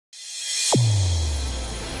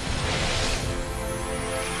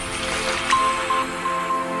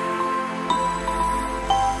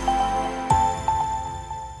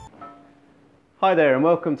Hi there and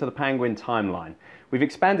welcome to the Panguin Timeline. We've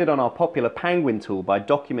expanded on our popular Panguin tool by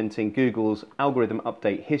documenting Google's algorithm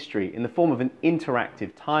update history in the form of an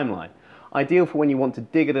interactive timeline, ideal for when you want to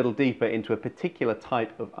dig a little deeper into a particular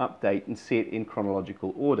type of update and see it in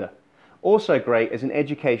chronological order. Also great as an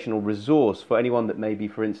educational resource for anyone that may be,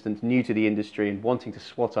 for instance, new to the industry and wanting to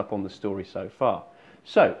swat up on the story so far.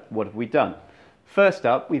 So, what have we done? First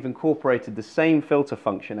up, we've incorporated the same filter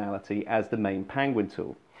functionality as the main Panguin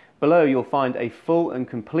tool. Below you'll find a full and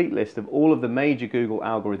complete list of all of the major Google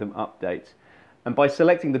algorithm updates. And by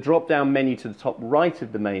selecting the drop-down menu to the top right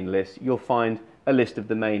of the main list, you'll find a list of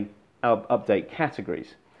the main update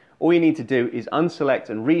categories. All you need to do is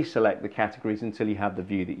unselect and reselect the categories until you have the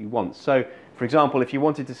view that you want. So, for example, if you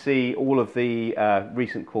wanted to see all of the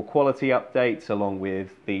recent core quality updates along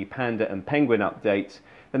with the Panda and Penguin updates,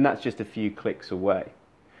 then that's just a few clicks away.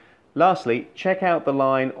 Lastly, check out the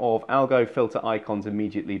line of algo filter icons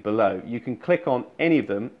immediately below. You can click on any of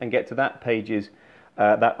them and get to that page's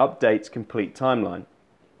that updates complete timeline.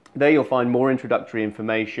 There you'll find more introductory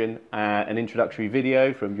information, an introductory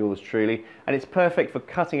video from yours truly, and it's perfect for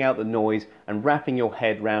cutting out the noise and wrapping your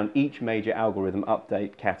head around each major algorithm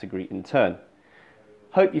update category in turn.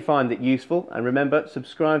 Hope you find it useful, and remember,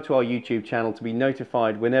 subscribe to our YouTube channel to be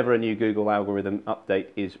notified whenever a new Google algorithm update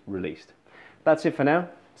is released. That's it for now.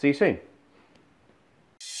 See you soon.